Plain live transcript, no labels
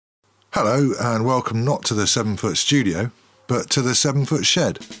Hello and welcome not to the 7-foot studio, but to the 7-foot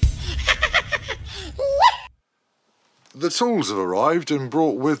shed. The tools have arrived and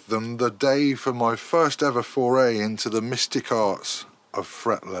brought with them the day for my first ever foray into the mystic arts of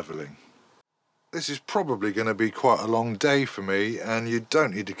fret levelling. This is probably going to be quite a long day for me, and you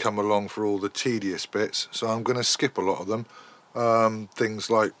don't need to come along for all the tedious bits, so I'm going to skip a lot of them. Things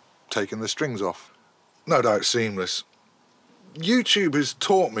like taking the strings off. No doubt seamless. YouTube has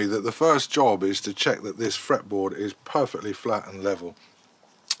taught me that the first job is to check that this fretboard is perfectly flat and level,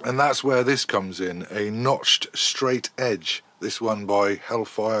 and that's where this comes in, a notched straight edge, this one by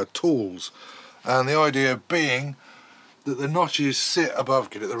Hellfire Tools, and the idea being that the notches sit above,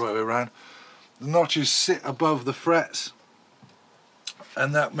 get it the right way around, the notches sit above the frets,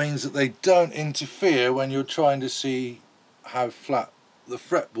 and that means that they don't interfere when you're trying to see how flat the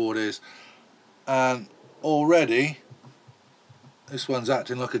fretboard is. And already this one's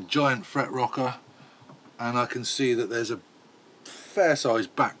acting like a giant fret rocker, and I can see that there's a fair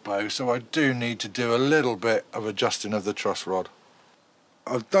sized back bow, so I do need to do a little bit of adjusting of the truss rod.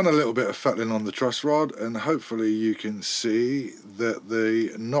 I've done a little bit of fettling on the truss rod, and hopefully you can see that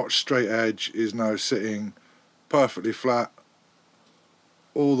the notch straight edge is now sitting perfectly flat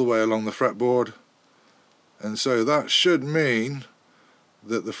all the way along the fretboard, and so that should mean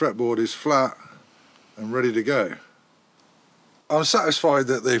that the fretboard is flat and ready to go. I'm satisfied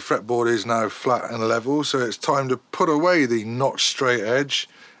that the fretboard is now flat and level, so it's time to put away the notch straight edge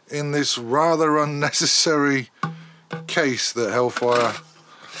in this rather unnecessary case that Hellfire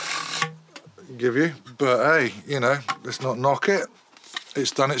give you. But hey, you know, let's not knock it.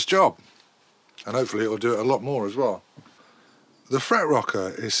 It's done its job, and hopefully it'll do it a lot more as well. The fret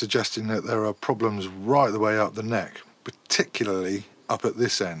rocker is suggesting that there are problems right the way up the neck, particularly up at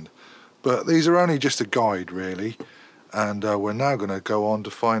this end. But these are only just a guide really, and we're now going to go on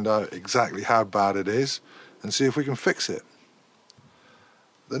to find out exactly how bad it is and see if we can fix it.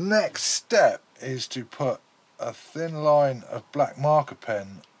 The next step is to put a thin line of black marker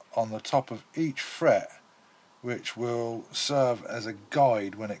pen on the top of each fret, which will serve as a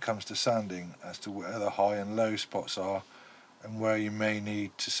guide when it comes to sanding as to where the high and low spots are and where you may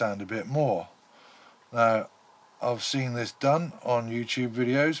need to sand a bit more. Now, I've seen this done on YouTube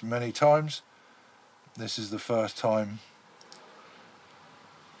videos many times. This is the first time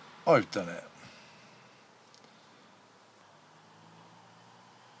I've done it.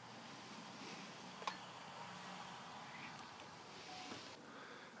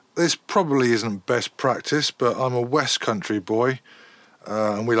 This probably isn't best practice, but I'm a West Country boy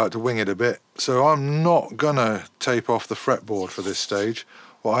and we like to wing it a bit, so I'm not gonna tape off the fretboard for this stage.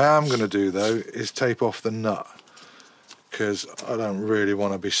 What I am gonna do though is tape off the nut, because I don't really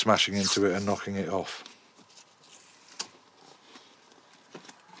want to be smashing into it and knocking it off.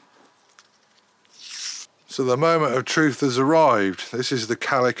 So the moment of truth has arrived. This is the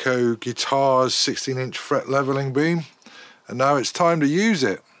Calico Guitars 16-inch fret levelling beam, and now it's time to use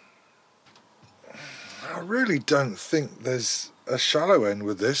it. I really don't think there's a shallow end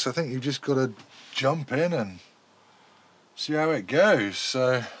with this. I think you've just got to jump in and see how it goes.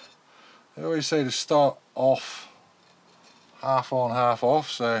 So they always say to start off half on, half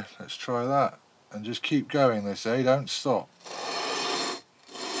off, so let's try that. And just keep going, they say, don't stop.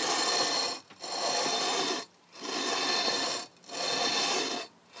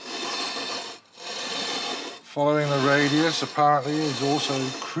 Following the radius apparently is also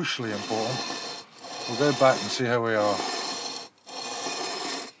crucially important. We'll go back and see how we are.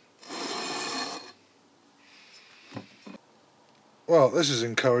 Well, this is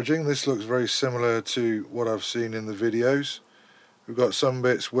encouraging. This looks very similar to what I've seen in the videos. We've got some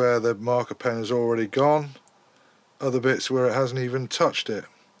bits where the marker pen has already gone, other bits where it hasn't even touched it,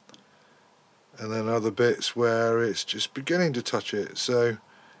 and then other bits where it's just beginning to touch it. So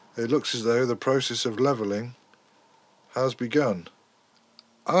it looks as though the process of levelling has begun.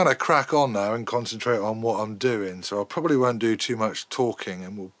 I'm going to crack on now and concentrate on what I'm doing, so I probably won't do too much talking,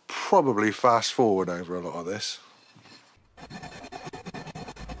 and we'll probably fast forward over a lot of this.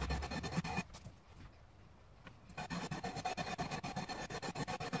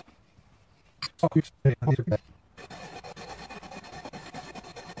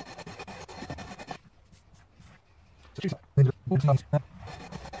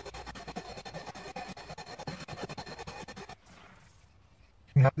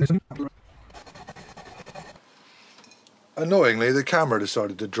 Annoyingly, the camera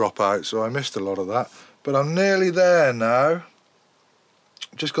decided to drop out, so I missed a lot of that, but I'm nearly there now.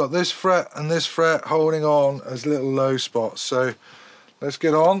 Just got this fret and this fret holding on as little low spots, so let's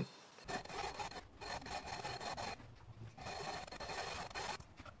get on.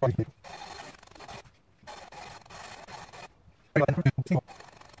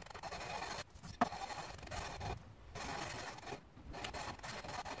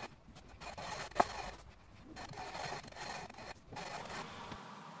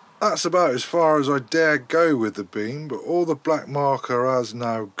 That's about as far as I dare go with the beam, but all the black marker has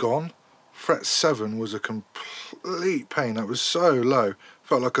now gone. Fret 7 was a complete pain. That was so low.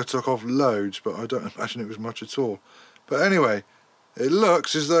 Felt like I took off loads, but I don't imagine it was much at all. But anyway, it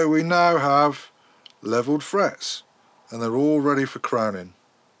looks as though we now have levelled frets, and they're all ready for crowning.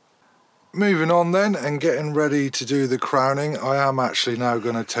 Moving on then, and getting ready to do the crowning, I am actually now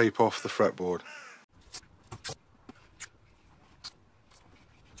going to tape off the fretboard.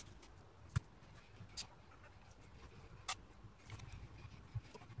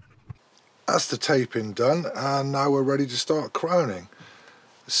 That's the taping done, and now we're ready to start crowning.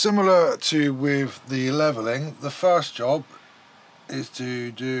 Similar to with the levelling, the first job is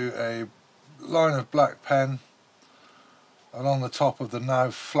to do a line of black pen along the top of the now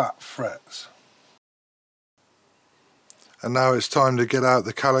flat frets. And now it's time to get out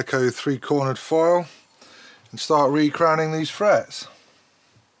the calico 3-cornered foil and start re-crowning these frets.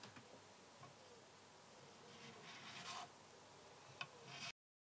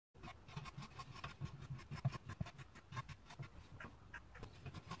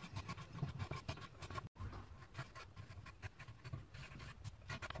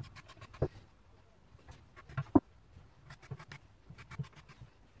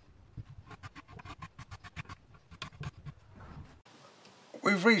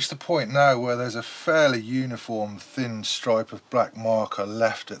 We've reached the point now where there's a fairly uniform thin stripe of black marker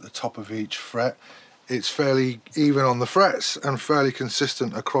left at the top of each fret. It's fairly even on the frets and fairly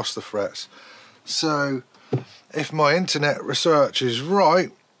consistent across the frets. So if my internet research is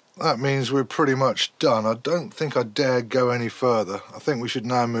right, that means we're pretty much done. I don't think I dare go any further. I think we should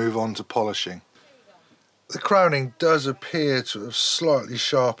now move on to polishing. The crowning does appear to have slightly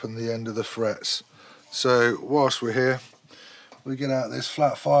sharpened the end of the frets. So whilst we're here, we get out this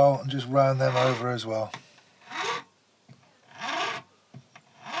flat file and just round them over as well.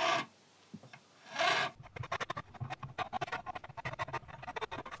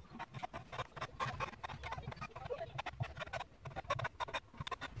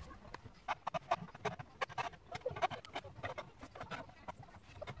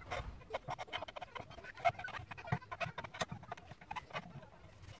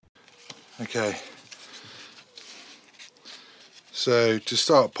 Okay. So to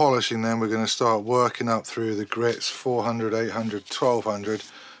start polishing then, we're going to start working up through the grits 400, 800, 1200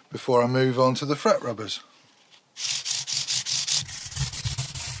 before I move on to the fret rubbers.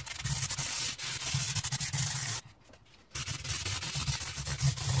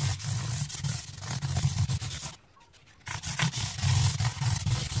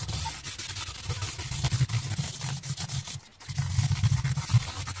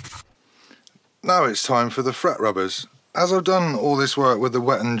 Now it's time for the fret rubbers. As I've done all this work with the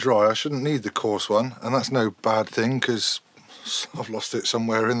wet and dry, I shouldn't need the coarse one, and that's no bad thing because I've lost it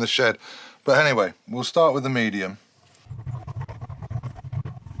somewhere in the shed. But anyway, we'll start with the medium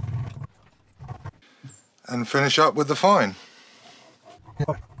and finish up with the fine.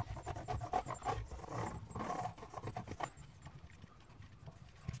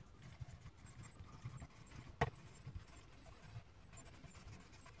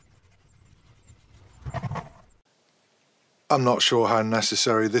 I'm not sure how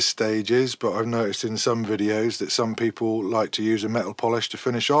necessary this stage is, but I've noticed in some videos that some people like to use a metal polish to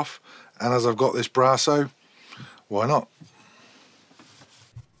finish off, and as I've got this Brasso, why not?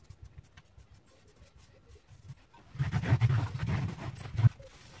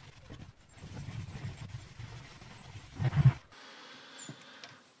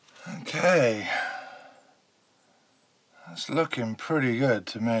 Okay, that's looking pretty good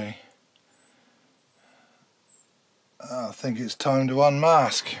to me. I think it's time to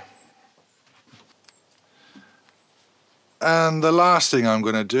unmask. And the last thing I'm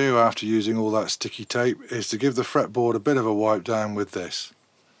going to do after using all that sticky tape is to give the fretboard a bit of a wipe down with this.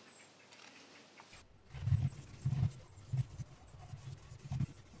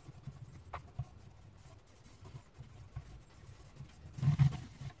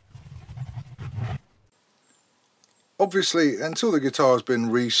 Obviously, until the guitar has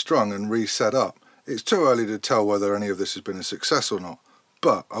been restrung and reset up, it's too early to tell whether any of this has been a success or not.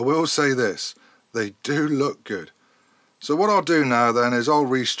 But I will say this, they do look good. So what I'll do now then is I'll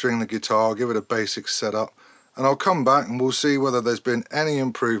restring the guitar, give it a basic setup, and I'll come back and we'll see whether there's been any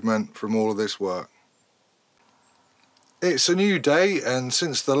improvement from all of this work. It's a new day, and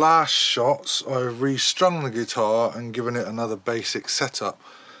since the last shots I've restrung the guitar and given it another basic setup.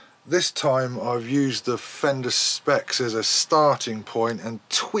 This time I've used the Fender specs as a starting point and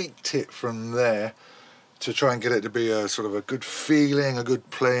tweaked it from there to try and get it to be a sort of a good feeling, a good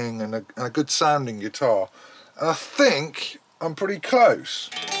playing and a good sounding guitar. And I think I'm pretty close.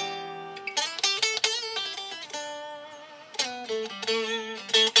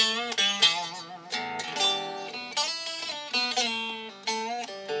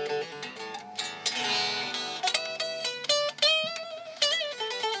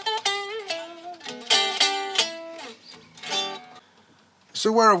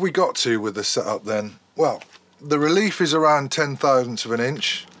 So where have we got to with the setup then? Well, the relief is around 10/1000ths of an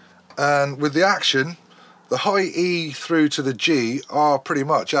inch, and with the action, the high E through to the G are pretty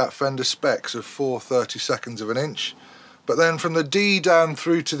much at Fender specs of 4/32 of an inch. But then from the D down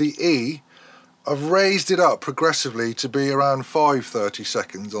through to the E, I've raised it up progressively to be around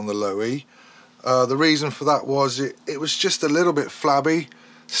 5/32 on the low E. The reason for that was it was just a little bit flabby,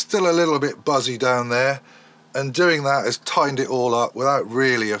 still a little bit buzzy down there, and doing that has tightened it all up without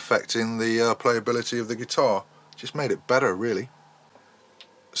really affecting the playability of the guitar. Just made it better, really.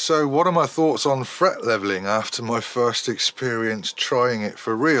 So what are my thoughts on fret leveling after my first experience trying it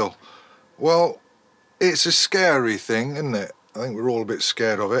for real? Well, it's a scary thing, isn't it? I think we're all a bit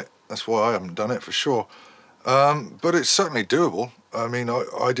scared of it. That's why I haven't done it for sure. But it's certainly doable. I mean,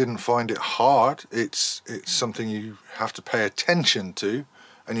 I didn't find it hard. It's something you have to pay attention to,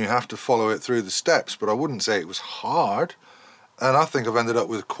 and you have to follow it through the steps, but I wouldn't say it was hard, and I think I've ended up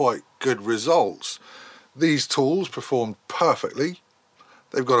with quite good results. These tools performed perfectly.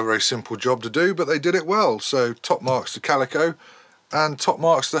 They've got a very simple job to do, but they did it well, so top marks to Calico and top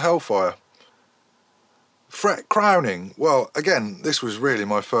marks to Hellfire. Fret crowning, well, again, this was really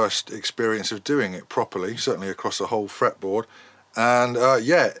my first experience of doing it properly, certainly across a whole fretboard. And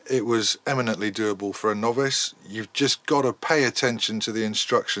yeah, it was eminently doable for a novice. You've just got to pay attention to the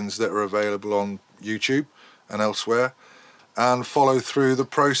instructions that are available on YouTube and elsewhere and follow through the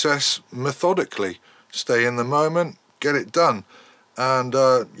process methodically. Stay in the moment, get it done. And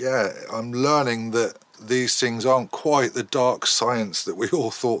yeah, I'm learning that these things aren't quite the dark science that we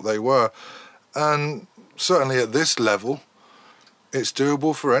all thought they were. And certainly at this level, it's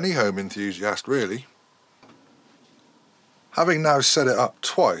doable for any home enthusiast, really. Having now set it up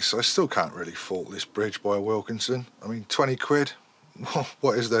twice, I still can't really fault this bridge by Wilkinson. I mean, 20 quid,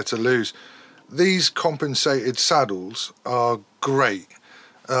 what is there to lose? These compensated saddles are great.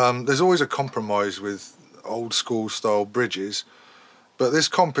 There's always a compromise with old school style bridges, but this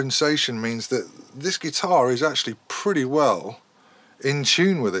compensation means that this guitar is actually pretty well in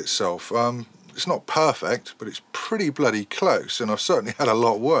tune with itself. It's not perfect, but it's pretty bloody close, and I've certainly had a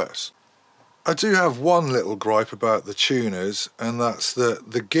lot worse. I do have one little gripe about the tuners, and that's that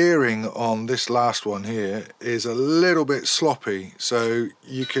the gearing on this last one here is a little bit sloppy, so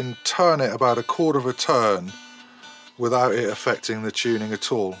you can turn it about a quarter of a turn without it affecting the tuning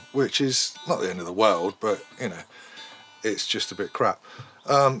at all, which is not the end of the world, but you know, it's just a bit crap.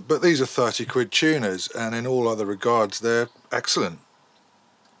 But these are 30 quid tuners, and in all other regards they're excellent.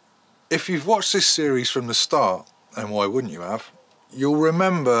 If you've watched this series from the start, and why wouldn't you have, you'll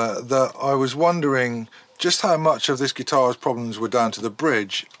remember that I was wondering just how much of this guitar's problems were down to the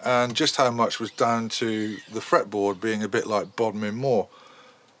bridge and just how much was down to the fretboard being a bit like Bodmin Moor.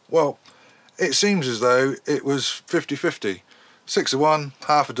 Well, it seems as though it was 50-50. 6 of one,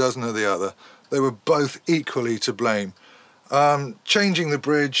 half a dozen of the other. They were both equally to blame. Changing the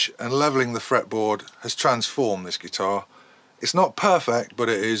bridge and levelling the fretboard has transformed this guitar. It's not perfect, but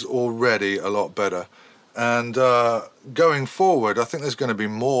it is already a lot better. And going forward, I think there's going to be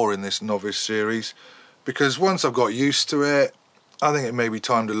more in this Novice series, because once I've got used to it, I think it may be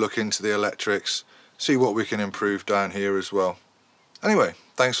time to look into the electrics, see what we can improve down here as well. Anyway,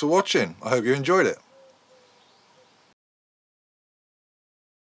 thanks for watching. I hope you enjoyed it.